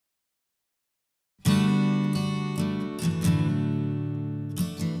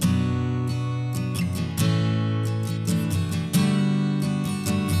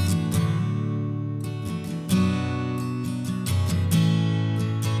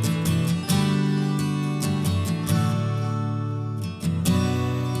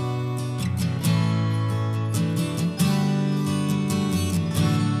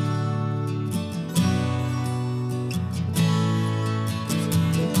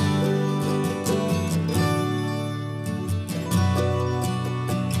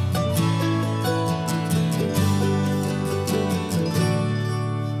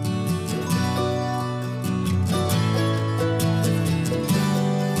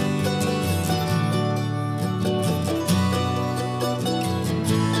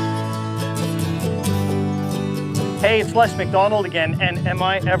Hey, it's Les McDonald again, and am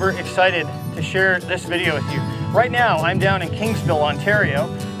I ever excited to share this video with you. Right now, I'm down in Kingsville, Ontario,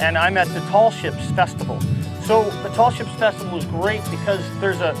 and I'm at the Tall Ships Festival. So the Tall Ships Festival is great because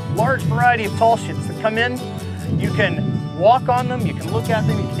there's a large variety of tall ships that come in. You can walk on them, you can look at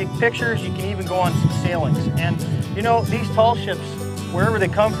them, you can take pictures, you can even go on some sailings. And you know, these tall ships, wherever they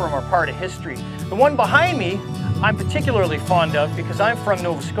come from, are part of history. The one behind me, I'm particularly fond of because I'm from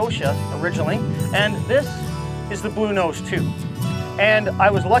Nova Scotia originally, and this is the Bluenose 2. And I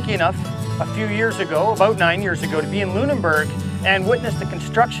was lucky enough a few years ago, about 9 years ago, to be in Lunenburg and witness the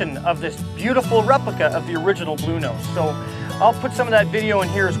construction of this beautiful replica of the original Bluenose. So I'll put some of that video in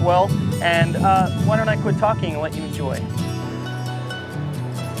here as well, and why don't I quit talking and let you enjoy.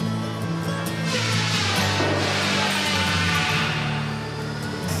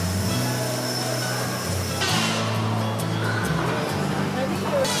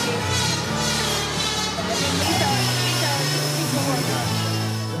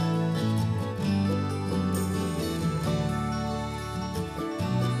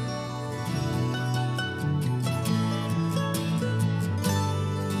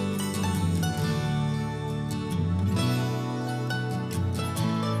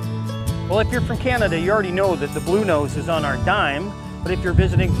 Well, if you're from Canada, you already know that the Bluenose is on our dime, but if you're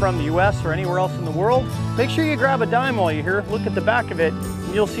visiting from the US or anywhere else in the world, make sure you grab a dime while you're here, look at the back of it,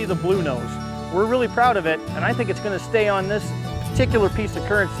 and you'll see the Bluenose. We're really proud of it, and I think it's going to stay on this particular piece of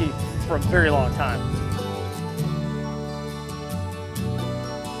currency for a very long time.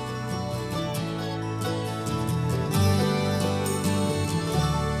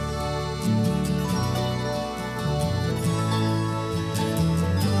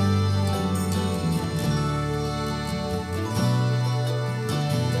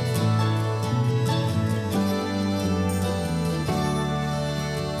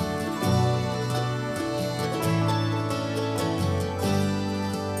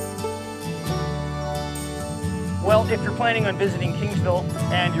 Well, if you're planning on visiting Kingsville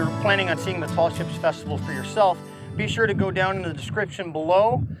and you're planning on seeing the Tall Ships Festival for yourself, be sure to go down in the description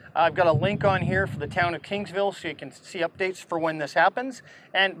below. I've got a link on here for the town of Kingsville so you can see updates for when this happens.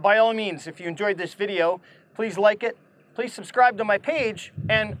 And by all means, if you enjoyed this video, please like it, please subscribe to my page,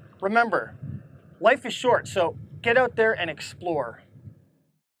 and remember, life is short, so get out there and explore.